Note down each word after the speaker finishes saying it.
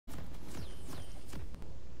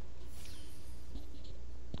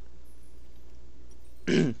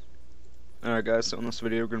Alright guys, so in this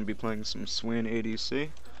video we're going to be playing some Swain ADC.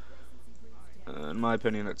 In my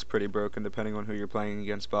opinion it's pretty broken depending on who you're playing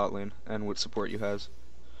against bot lane and what support you has.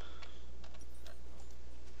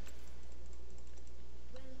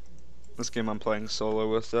 This game I'm playing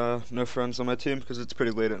solo with no friends on my team because it's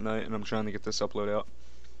pretty late at night and I'm trying to get this upload out.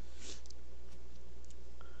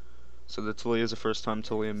 So the Tilly is a first time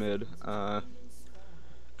Tilly mid. Going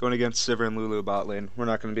against Sivir and Lulu bot lane. We're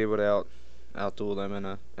not going to be able to outduel them in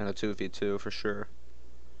a 2v2 for sure.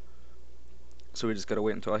 So we just gotta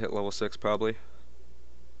wait until I hit level 6 probably.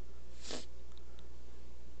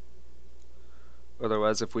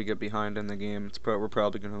 Otherwise, if we get behind in the game, we're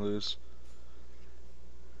probably gonna lose.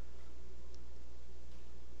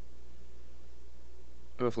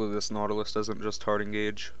 Hopefully this Nautilus doesn't just hard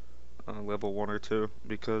engage level 1 or 2,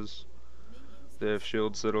 because they have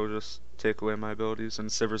shields that'll just take away my abilities, and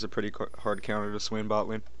Sivir's a pretty hard counter to Swain bot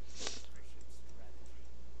lane.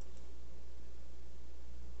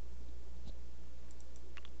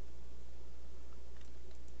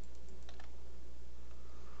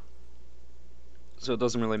 So it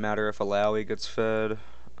doesn't really matter if Alawi gets fed.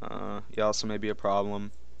 Yasuo may be a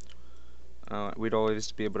problem. We'd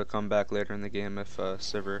always be able to come back later in the game if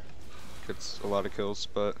Sivir gets a lot of kills,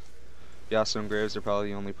 but Yasuo and Graves are probably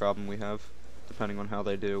the only problem we have. Depending on how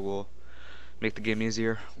they do, will make the game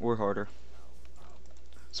easier or harder.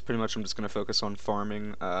 So pretty much I'm just going to focus on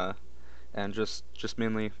farming and just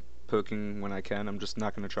mainly poking when I can. I'm just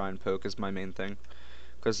not going to try and poke as my main thing,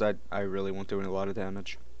 because I really won't do a lot of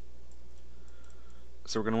damage.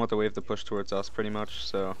 So we're going to want the wave to push towards us pretty much,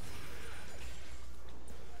 so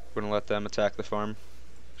we're going to let them attack the farm,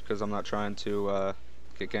 because I'm not trying to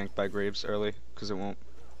get ganked by Graves early, because it won't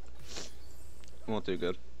do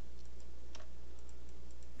good.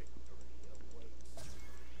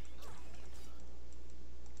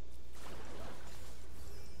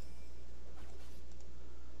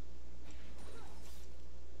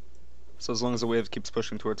 So as long as the wave keeps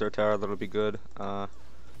pushing towards our tower, that'll be good.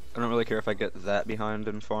 I don't really care if I get that behind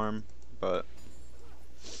in farm, but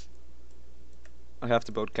I have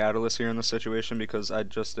to build Catalyst here in this situation, because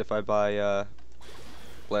if I buy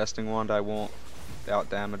Blasting Wand, I won't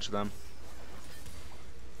out-damage them,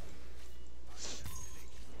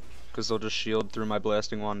 because they'll just shield through my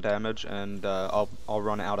Blasting Wand damage, and I'll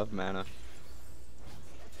run out of mana.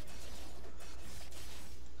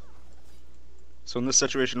 So in this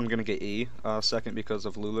situation I'm going to get E second because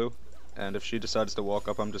of Lulu, and if she decides to walk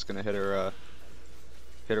up, I'm just going to hit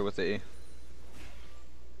her with the E.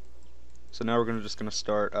 So now we're just going to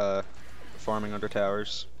start farming under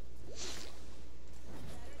towers.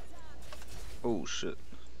 Oh shit.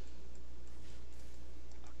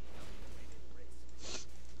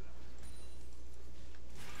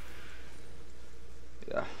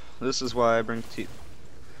 Yeah, this is why I bring T.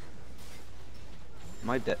 Am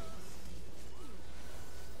I dead?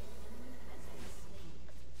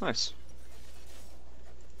 Nice.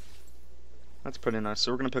 That's pretty nice.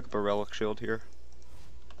 So we're gonna pick up a relic shield here.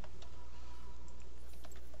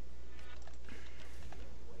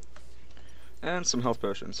 And some health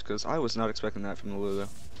potions, because I was not expecting that from the Lulu.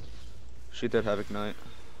 She did have Ignite.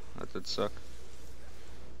 That did suck.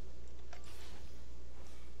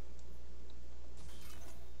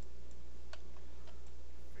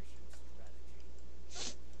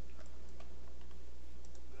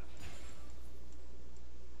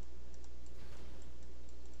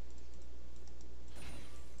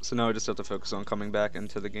 So now I just have to focus on coming back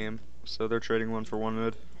into the game. So they're trading 1-for-1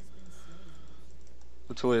 mid.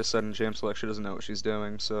 Latolia said in Jam Select she doesn't know what she's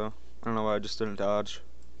doing, so I don't know why I just didn't dodge.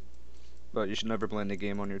 But you should never blame the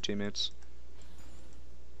game on your teammates.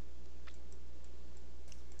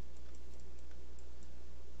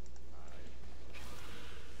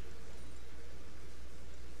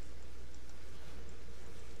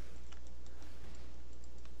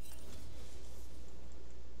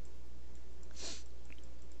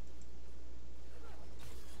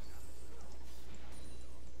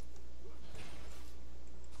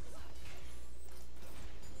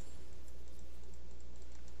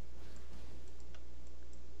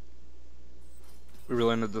 We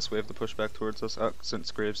really needed this wave to push back towards us.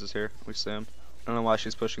 Since Graves is here, we see him. I don't know why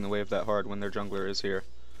she's pushing the wave that hard when their jungler is here.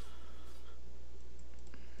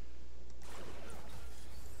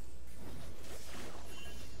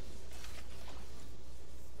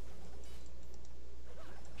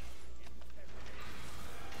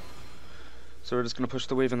 So we're just going to push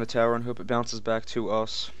the wave in the tower and hope it bounces back to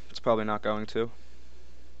us. It's probably not going to.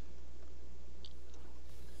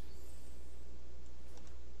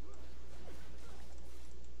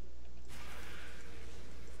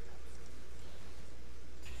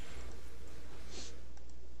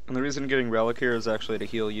 And the reason getting Relic here is actually to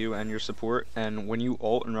heal you and your support, and when you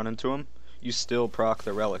ult and run into him, you still proc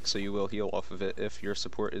the Relic, so you will heal off of it if your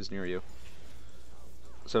support is near you.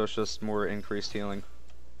 So it's just more increased healing.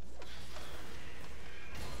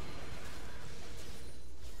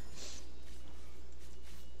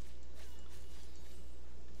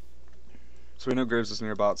 So we know Graves is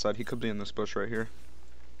near bot side. He could be in this bush right here.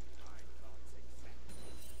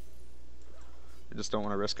 I just don't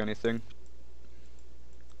want to risk anything.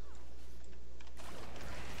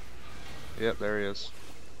 Yep, there he is.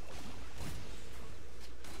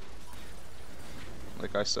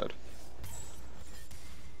 Like I said.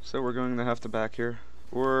 So we're going to have to back here.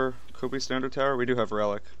 Or could we stand a tower? We do have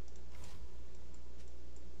Relic.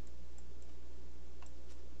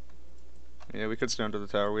 Yeah, we could stand to the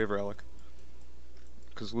tower. We have Relic.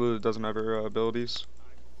 Because Lulu doesn't have her abilities.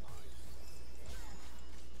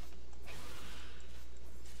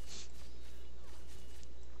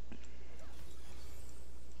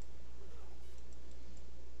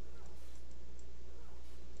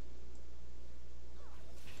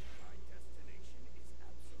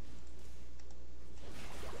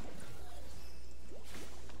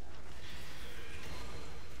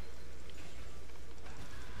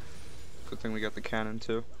 Good thing we got the cannon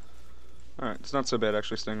too. Alright, it's not so bad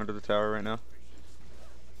actually staying under the tower right now.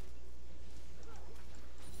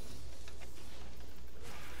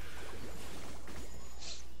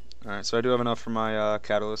 Alright, so I do have enough for my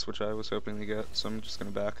catalyst, which I was hoping to get, so I'm just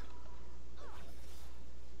gonna back.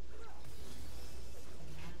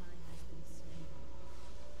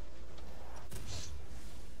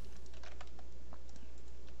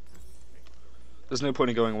 There's no point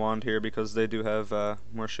in going wand here because they do have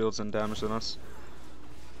more shields and damage than us.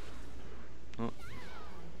 Oh.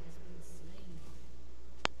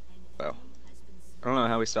 Wow. I don't know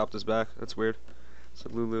how he stopped his back. That's weird. So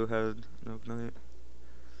Lulu had no ignite.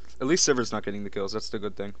 At least Sivir's not getting the kills. That's the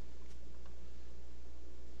good thing.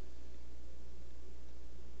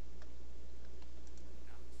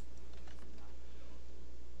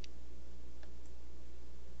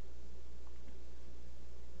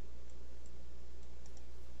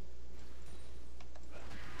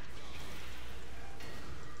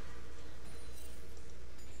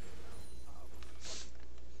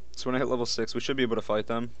 So when I hit level 6, we should be able to fight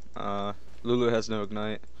them. Lulu has no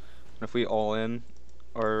ignite. And if we all in,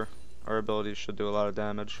 our abilities should do a lot of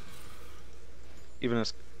damage. Even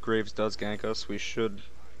if Graves does gank us, we should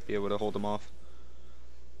be able to hold him off.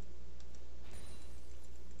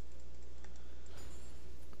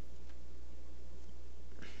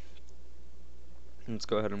 Let's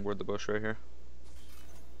go ahead and ward the bush right here.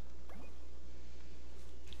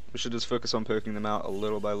 We should just focus on poking them out a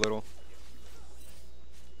little by little.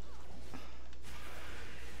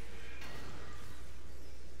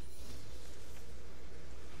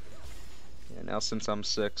 Now since I'm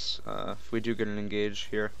 6, if we do get an engage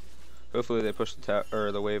here, hopefully they push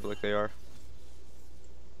the wave like they are.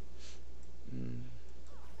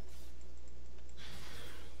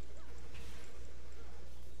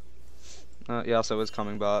 Yasuo is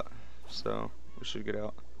coming bot, so we should get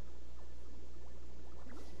out.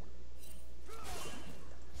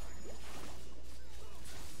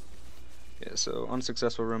 Yeah, so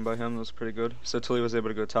unsuccessful run by him, that was pretty good. So Tilly was able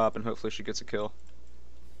to go top and hopefully she gets a kill.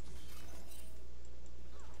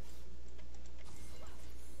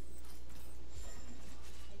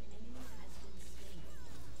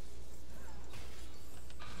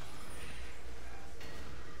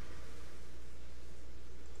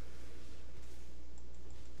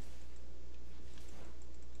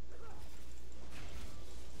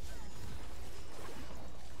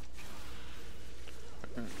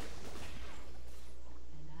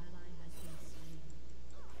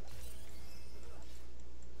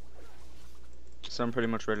 So I'm pretty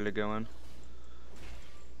much ready to go in.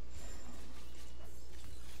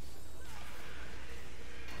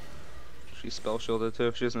 She's spell shielded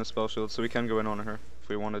too. She has no spell shield, so we can go in on her if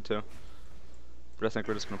we wanted to. But I think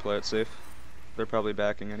we're just gonna play it safe. They're probably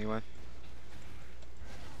backing anyway.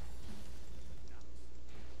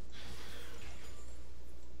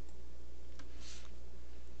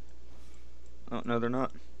 Oh, no, they're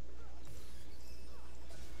not.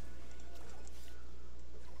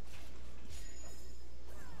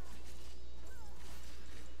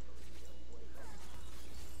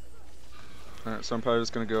 Alright, so I'm probably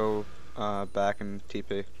just gonna go back and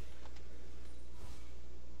TP.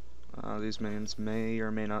 These minions may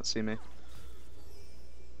or may not see me.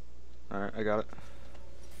 Alright, I got it.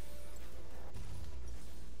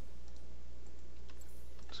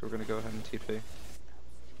 So we're gonna go ahead and TP.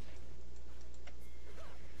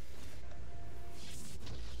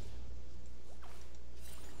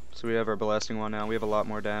 So we have our blasting one now. We have a lot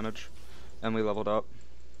more damage. And we leveled up.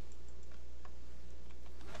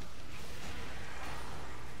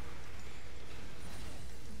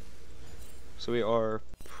 So we are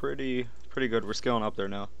pretty good. We're scaling up there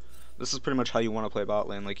now. This is pretty much how you want to play bot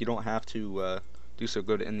lane. Like, you don't have to do so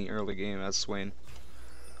good in the early game as Swain.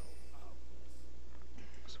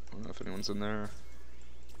 So I don't know if anyone's in there.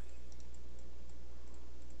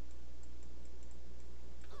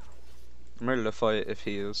 I'm ready to fight if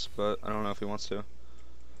he is, but I don't know if he wants to.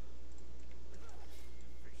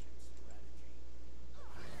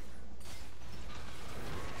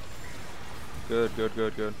 Good, good,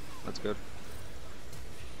 good, good. That's good.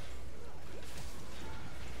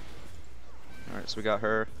 Alright, so we got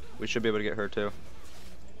her. We should be able to get her too.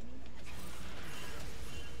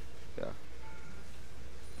 Yeah.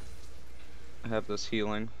 I have this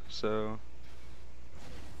healing, so...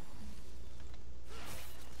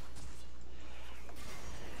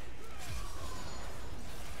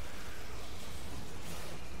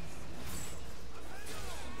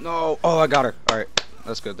 No! Oh, I got her! Alright.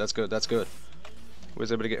 That's good, that's good, that's good. We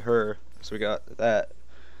was able to get her, so we got that.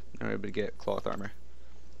 Now we're able to get cloth armor.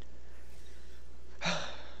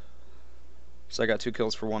 So I got 2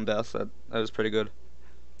 kills for 1 death. That was pretty good.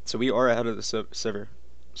 So we are ahead of the Sivir.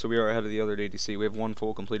 So we are ahead of the other ADC. We have 1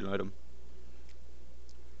 full completed item.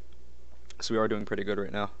 So we are doing pretty good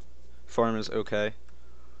right now. Farm is okay.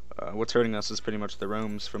 What's hurting us is pretty much the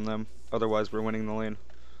roams from them. Otherwise, we're winning the lane.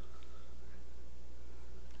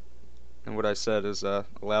 And what I said is,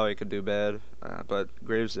 Alawi could do bad, but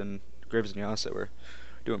Graves and Yasuo were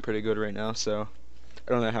doing pretty good right now. So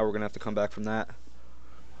I don't know how we're gonna have to come back from that.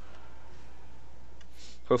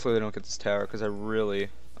 Hopefully they don't get this tower, because I really,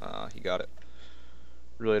 he got it.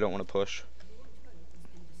 Really don't want to push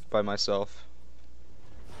by myself.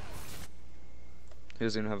 He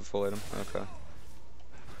doesn't even have a full item. Okay.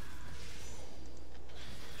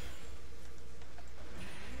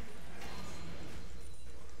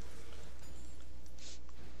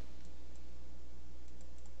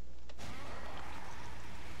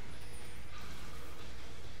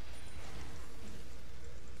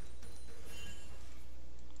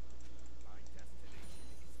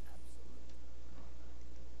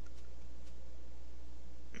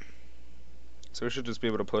 So we should just be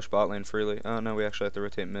able to push bot lane freely. Oh no, we actually have to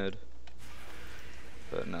rotate mid.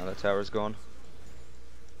 But now that tower's gone.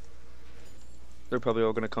 They're probably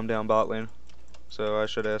all going to come down bot lane. So I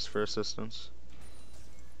should ask for assistance.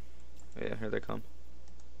 Yeah, here they come.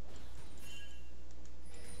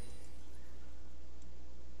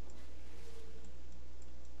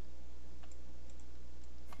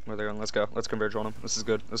 Where they're going? Let's go. Let's converge on them. This is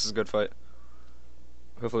good. This is a good fight.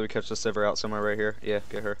 Hopefully we catch the Sivir out somewhere right here. Yeah,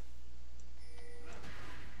 get her.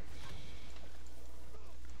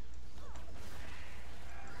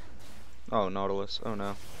 Oh, Nautilus. Oh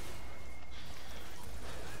no.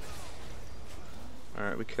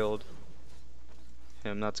 Alright, we killed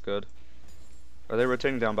him. That's good. Are they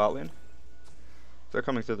rotating down bot lane? If they're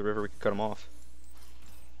coming through the river, we can cut them off.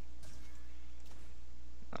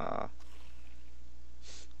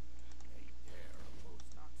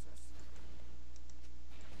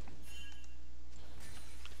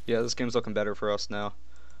 Yeah, this game's looking better for us now.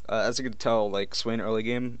 As you can tell, like Swain early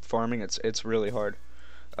game farming, it's really hard.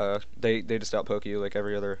 They just outpoke you like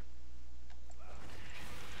every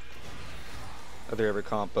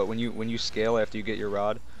comp. But when you scale after you get your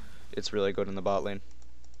rod, it's really good in the bot lane.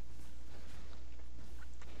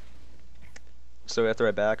 So after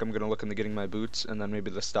I back, I'm gonna look into getting my boots and then maybe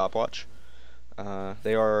the stopwatch.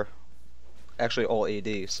 They are actually all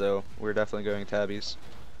AD, so we're definitely going tabbies.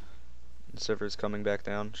 Sivir's coming back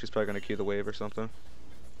down. She's probably gonna queue the wave or something.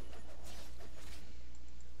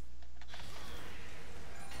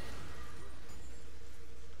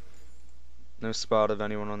 No spot of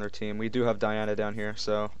anyone on their team. We do have Diana down here,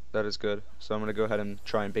 so that is good. So I'm gonna go ahead and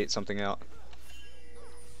try and bait something out.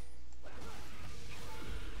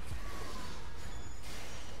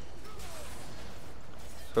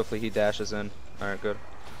 Hopefully he dashes in. Alright, good.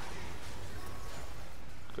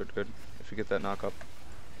 Good, good. If you get that knock up.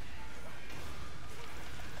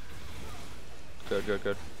 Good, good,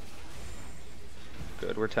 good.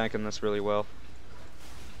 Good, we're tanking this really well.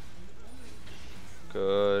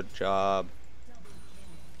 Good job.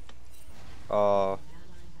 Oh,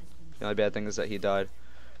 the only bad thing is that he died.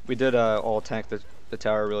 We did all tank the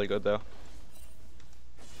tower really good though.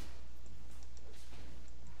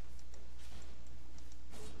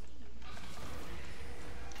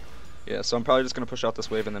 Yeah, so I'm probably just gonna push out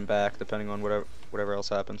this wave and then back, depending on whatever else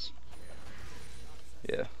happens.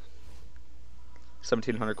 Yeah.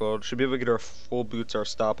 1700 gold. Should be able to get our full boots, our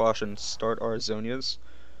stopwatch, and start our Zonias.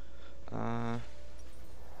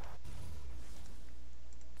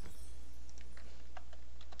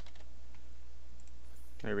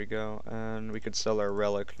 There we go, and we could sell our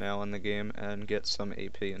relic now in the game and get some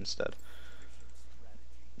AP instead.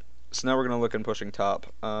 So now we're gonna look in pushing top.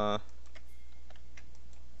 Then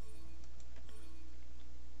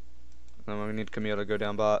we need Camille to go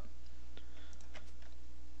down bot,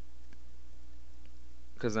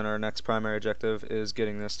 because then our next primary objective is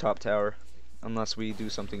getting this top tower, unless we do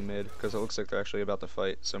something mid, because it looks like they're actually about to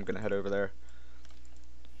fight. So I'm gonna head over there,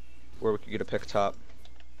 or we could get a pick top.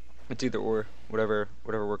 It's either or, whatever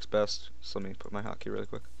works best. So let me put my hotkey really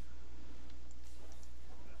quick.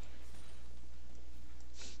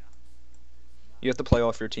 You have to play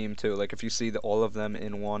off your team too. Like if you see all of them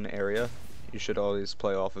in one area, you should always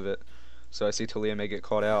play off of it. So I see Talia may get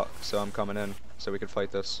caught out, so I'm coming in so we can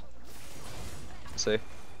fight this. See?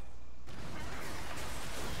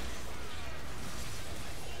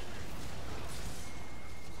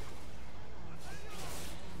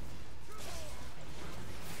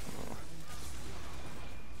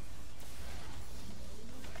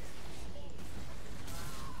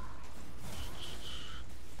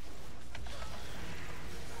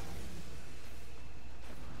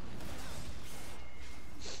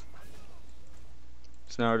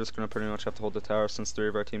 So now we're just gonna pretty much have to hold the tower since 3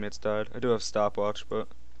 of our teammates died. I do have stopwatch, but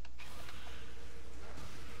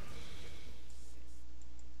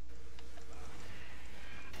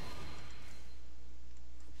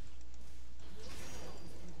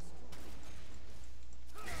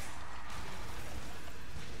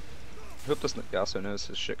I hope this Yasuo knows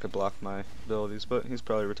his shit could block my abilities, but he's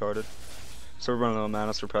probably retarded. So we're running low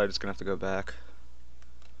mana, so we're probably just gonna have to go back.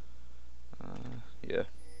 Yeah.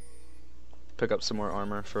 Pick up some more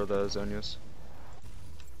armor for the Zonias.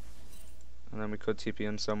 And then we could TP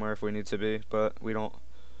in somewhere if we need to be, but we don't.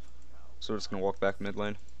 So we're just gonna walk back mid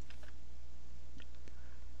lane.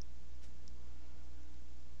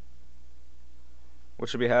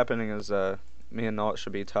 What should be happening is me and Naut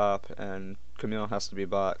should be top, and Camille has to be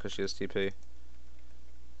bot because she has TP.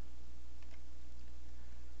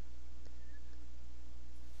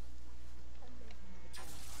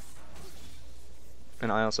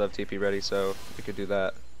 And I also have TP ready, so we could do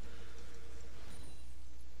that.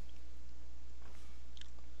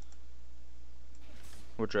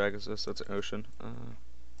 What drag is this? That's an ocean.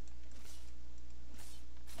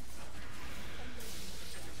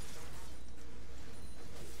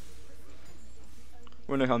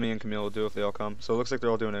 Wonder how me and Camille will do if they all come. So it looks like they're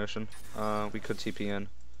all doing ocean. We could TP in.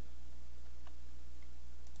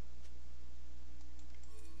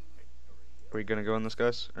 Are we gonna go in this,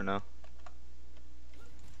 guys, or no?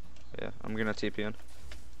 Yeah, I'm gonna TP in.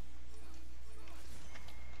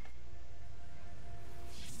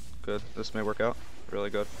 Good. This may work out. Really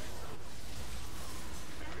good.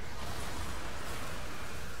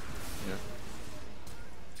 Yeah.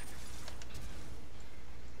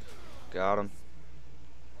 Got him.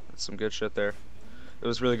 That's some good shit there. It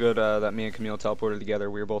was really good that me and Camille teleported together.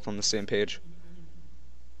 We were both on the same page.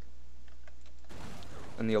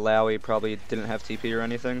 And the Alawi probably didn't have TP or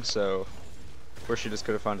anything, so or she just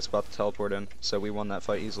could have found a spot to teleport in. So we won that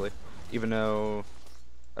fight easily. Even though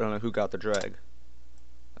I don't know who got the drag.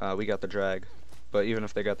 We got the drag. But even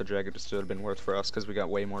if they got the drag, it just would have been worth for us because we got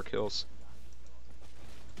way more kills.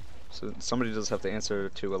 So somebody does have to answer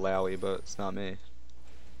to Alawi, but it's not me.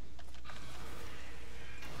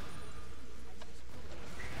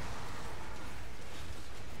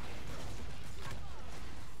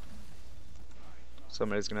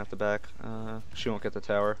 Somebody's gonna have to back. She won't get the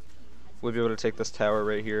tower. We'll be able to take this tower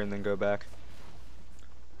right here and then go back.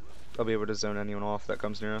 I'll be able to zone anyone off that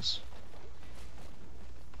comes near us.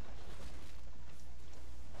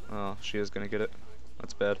 Oh, she is gonna get it.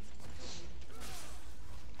 That's bad.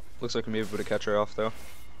 Looks like I'm able to catch her off though.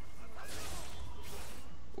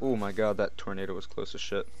 Oh my god, that tornado was close as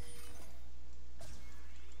shit.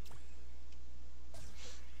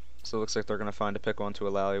 So it looks like they're gonna find a pick onto a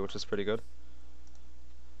Lally, which is pretty good.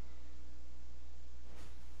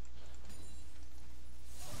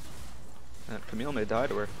 And Camille may die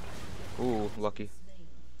to her. Ooh, lucky.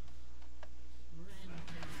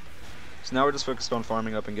 So now we're just focused on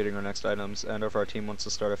farming up and getting our next items, and if our team wants to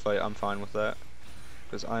start a fight, I'm fine with that.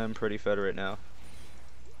 Because I am pretty fed right now.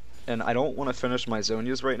 And I don't want to finish my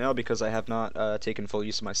Zonias right now because I have not taken full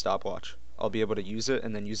use of my stopwatch. I'll be able to use it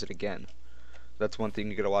and then use it again. That's one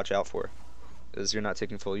thing you gotta watch out for, is you're not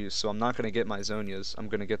taking full use. So I'm not gonna get my Zonias, I'm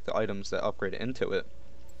gonna get the items that upgrade into it.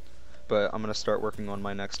 But I'm gonna start working on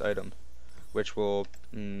my next item, which will,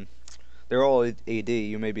 they're all AD.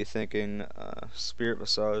 You may be thinking Spirit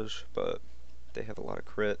Massage, but they have a lot of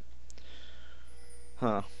crit.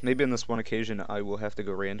 Huh. Maybe on this one occasion I will have to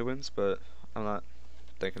go Randuin's, but I'm not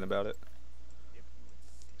thinking about it.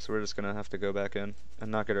 So we're just gonna have to go back in and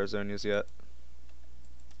not get our Zonias yet.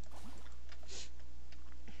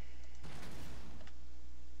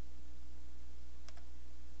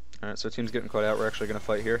 Alright, so team's getting caught out. We're actually gonna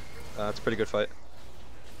fight here. It's a pretty good fight.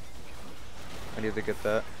 I need to get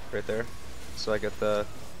that right there. So I get the,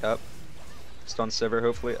 yep. Stun Sivir,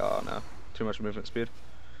 hopefully. Oh no, too much movement speed.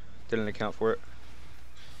 Didn't account for it.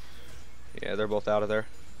 Yeah, they're both out of there.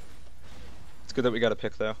 It's good that we got a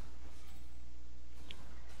pick though.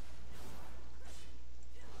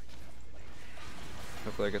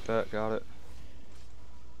 Hopefully I get that, got it.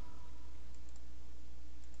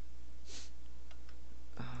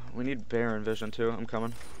 We need Baron vision too, I'm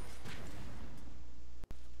coming.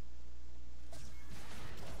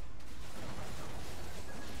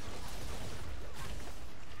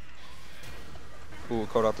 Ooh,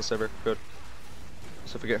 caught out the Sivir, good.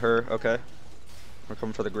 So if we get her, okay. We're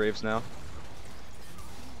coming for the Graves now.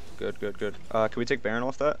 Good, good, good. Can we take Baron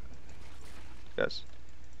off that? Yes.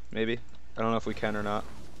 Maybe. I don't know if we can or not.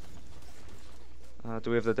 Do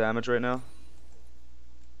we have the damage right now?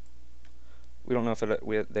 We don't know if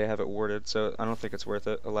they have it warded, so I don't think it's worth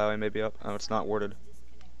it. Alawi may be up. Oh, it's not warded.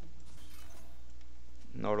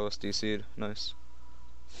 Nautilus DC'd. Nice.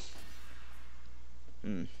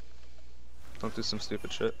 Don't do some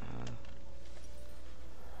stupid shit.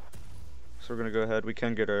 So we're gonna go ahead. We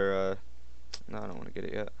can get our. No, I don't want to get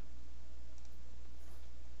it yet.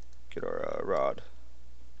 Get our rod.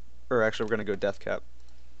 Or actually, we're gonna go Death Cap.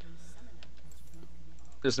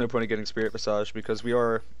 There's no point in getting Spirit Visage because we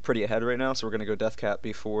are pretty ahead right now, so we're gonna go Death Cap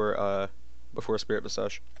before Spirit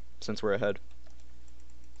Visage, since we're ahead.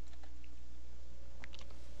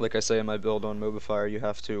 Like I say in my build on Mobifier, you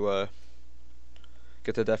have to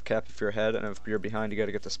get the Death Cap if you're ahead, and if you're behind, you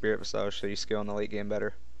gotta get the Spirit Visage so you scale in the late game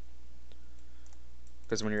better.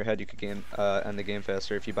 Because when you're ahead, you could end the game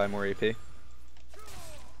faster if you buy more AP.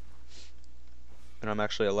 And I'm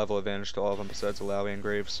actually a level advantage to all of them besides Alawi and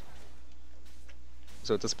Graves.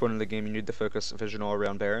 So at this point in the game, you need to focus vision all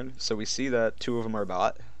around Baron. So we see that 2 of them are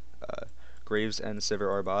bot. Graves and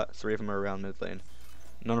Sivir are bot. 3 of them are around mid lane.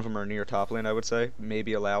 None of them are near top lane, I would say.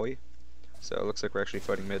 Maybe Alawi. So it looks like we're actually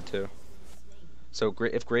fighting mid too. So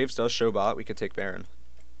if Graves does show bot, we could take Baron.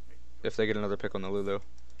 If they get another pick on the Lulu.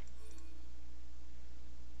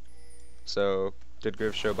 So, did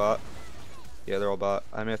Graves show bot? Yeah, they're all bot.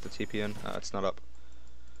 I may have to TP in. It's not up.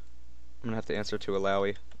 I'm gonna have to answer to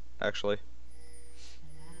Alawi, actually.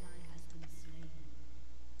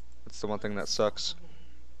 That's the one thing that sucks.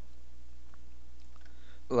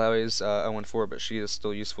 Alawi's 0-4, but she is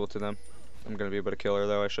still useful to them. I'm gonna be able to kill her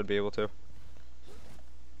though, I should be able to.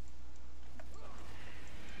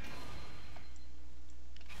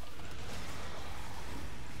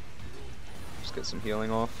 Just get some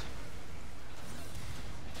healing off.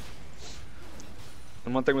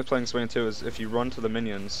 And one thing with playing Swain too is if you run to the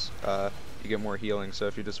minions, you get more healing, so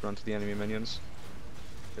if you just run to the enemy minions,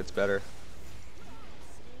 it's better.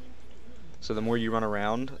 So the more you run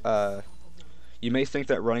around, you may think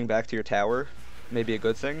that running back to your tower may be a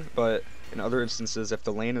good thing, but in other instances, if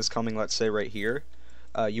the lane is coming, let's say right here,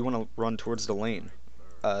 you want to run towards the lane,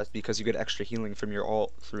 because you get extra healing from your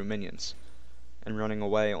ult through minions. And running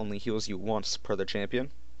away only heals you once per the champion.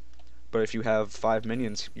 But if you have 5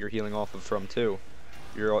 minions you're healing off of from 2,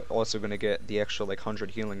 you're also going to get the extra like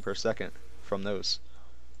 100 healing per second from those.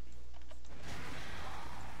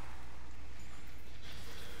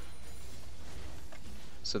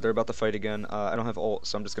 So they're about to fight again. I don't have ult,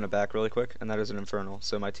 so I'm just going to back really quick, and that is an Infernal,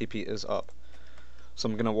 so my TP is up. So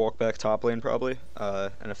I'm going to walk back top lane probably,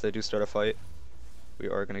 and if they do start a fight, we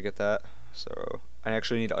are going to get that. So I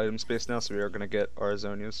actually need item space now, so we are going to get our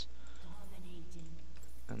Zonias.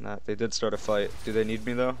 And that, they did start a fight. Do they need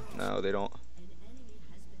me though? No, they don't.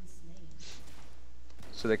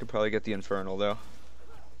 So they could probably get the Infernal though.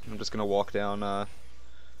 I'm just gonna walk down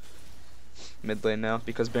mid lane now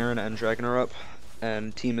because Baron and Dragon are up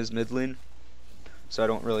and team is mid lane. So I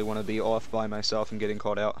don't really want to be off by myself and getting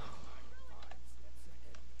caught out.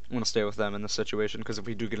 I want to stay with them in this situation because if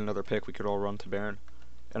we do get another pick, we could all run to Baron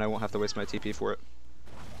and I won't have to waste my TP for it.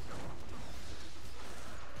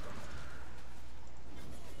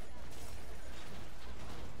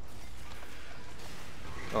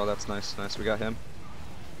 Oh, that's nice. Nice, we got him.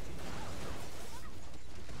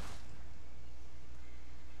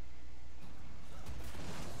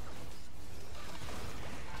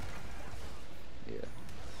 Yeah.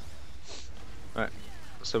 Alright.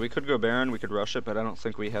 So we could go Baron, we could rush it, but I don't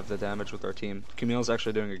think we have the damage with our team. Camille's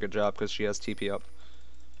actually doing a good job because she has TP up.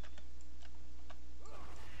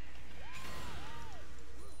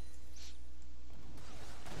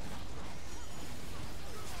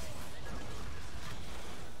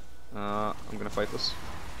 fight this.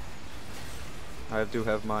 I do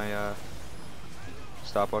have my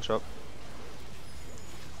stopwatch up.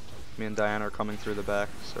 Me and Diana are coming through the back,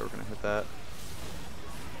 so we're gonna hit that.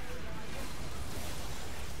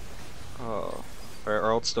 Oh, alright,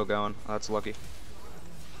 our ult's still going. Oh, that's lucky.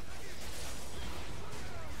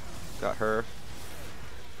 Got her.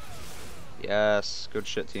 Yes, good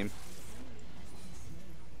shit, team.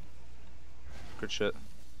 Good shit.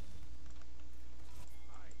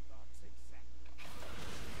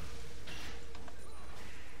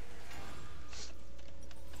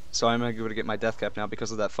 So I'm able to get my death cap now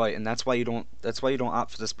because of that fight, and that's why you don't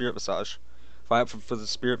opt for the spirit visage. If I opted for the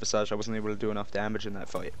spirit visage, I wasn't able to do enough damage in that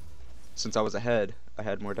fight. Since I was ahead, I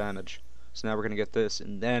had more damage. So now we're gonna get this,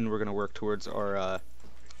 and then we're gonna work towards our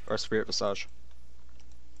spirit visage.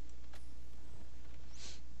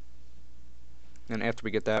 And after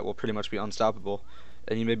we get that, we'll pretty much be unstoppable.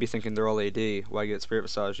 And you may be thinking they're all AD. Why get spirit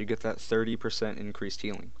visage? You get that 30% increased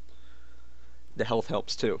healing. The health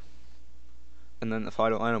helps too. And then the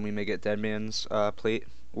final item, we may get Deadman's Plate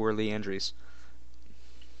or Leandry's,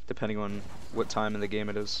 depending on what time in the game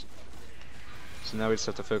it is. So now we just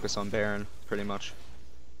have to focus on Baron, pretty much.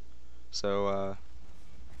 So,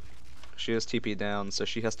 she has TP down, so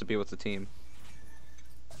she has to be with the team.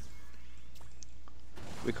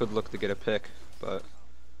 We could look to get a pick, but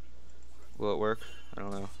will it work? I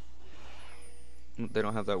don't know. They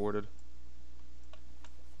don't have that worded.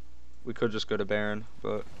 We could just go to Baron,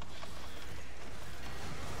 but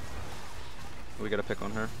we gotta pick on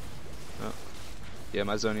her. Oh. Yeah,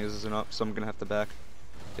 my Zonius isn't up, so I'm gonna have to back.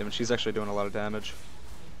 Damn it, she's actually doing a lot of damage.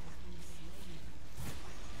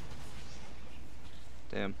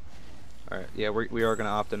 Damn. Alright, yeah, we are gonna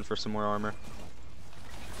opt in for some more armor.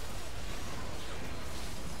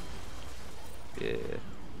 Yeah.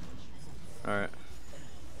 Alright.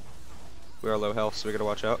 We are low health, so we gotta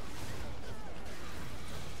watch out.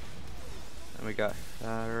 And we got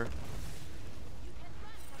her.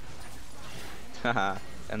 Haha.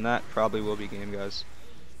 And that probably will be game, guys.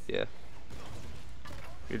 Yeah.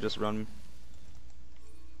 You just run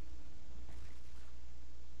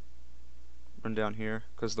down here,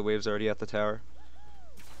 because the wave's already at the tower.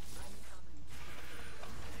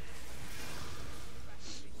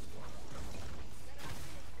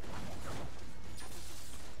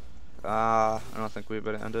 I don't think we'd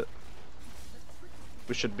better end it.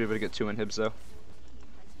 We should be able to get 2 inhibs though.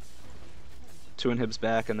 2 inhibs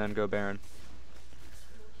back and then go Baron.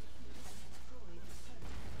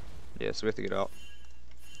 Yeah, so we have to get out.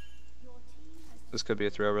 This could be a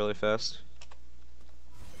throw really fast.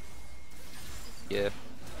 Yeah.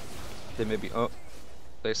 They may be, oh,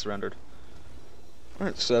 they surrendered.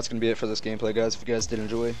 Alright, so that's going to be it for this gameplay, guys. If you guys did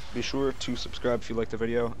enjoy, be sure to subscribe if you liked the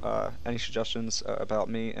video. Any suggestions about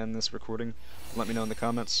me and this recording, let me know in the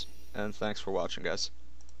comments. And thanks for watching, guys.